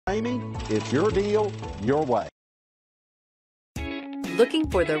Ramey, it's your deal, your way. Looking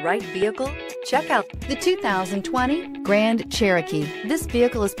for the right vehicle? Check out the 2020 Grand Cherokee. This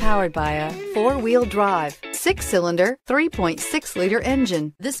vehicle is powered by a 4-wheel drive, 6-cylinder, 3.6-liter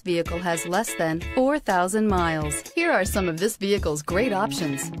engine. This vehicle has less than 4,000 miles. Here are some of this vehicle's great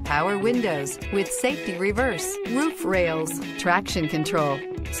options: power windows with safety reverse, roof rails, traction control,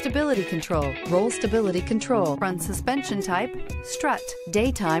 stability control, roll stability control, front suspension type, strut,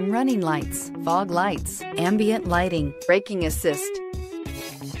 daytime running lights, fog lights, ambient lighting, braking assist.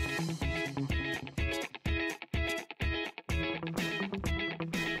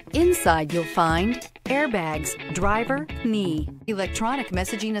 Inside you'll find airbags, driver, knee, electronic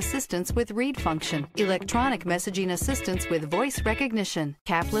messaging assistance with read function, electronic messaging assistance with voice recognition,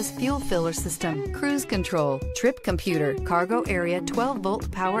 capless fuel filler system, cruise control, trip computer, cargo area 12-volt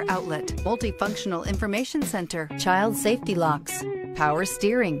power outlet, multifunctional information center, child safety locks, power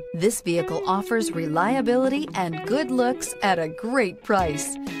steering. This vehicle offers reliability and good looks at a great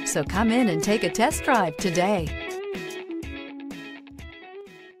price. So come in and take a test drive today.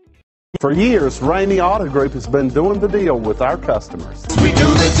 For years, Ramey Auto Group has been doing the deal with our customers. We do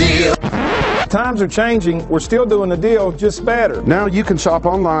the deal. Times are changing. We're still doing the deal, just better. Now you can shop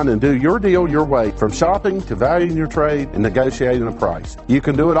online and do your deal your way, from shopping to valuing your trade and negotiating a price. You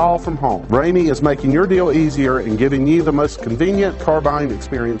can do it all from home. Ramey is making your deal easier and giving you the most convenient car buying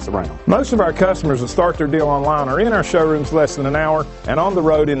experience around. Most of our customers that start their deal online are in our showrooms less than an hour and on the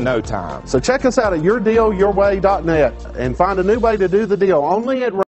road in no time. So check us out at yourdealyourway.net and find a new way to do the deal only at Ramey.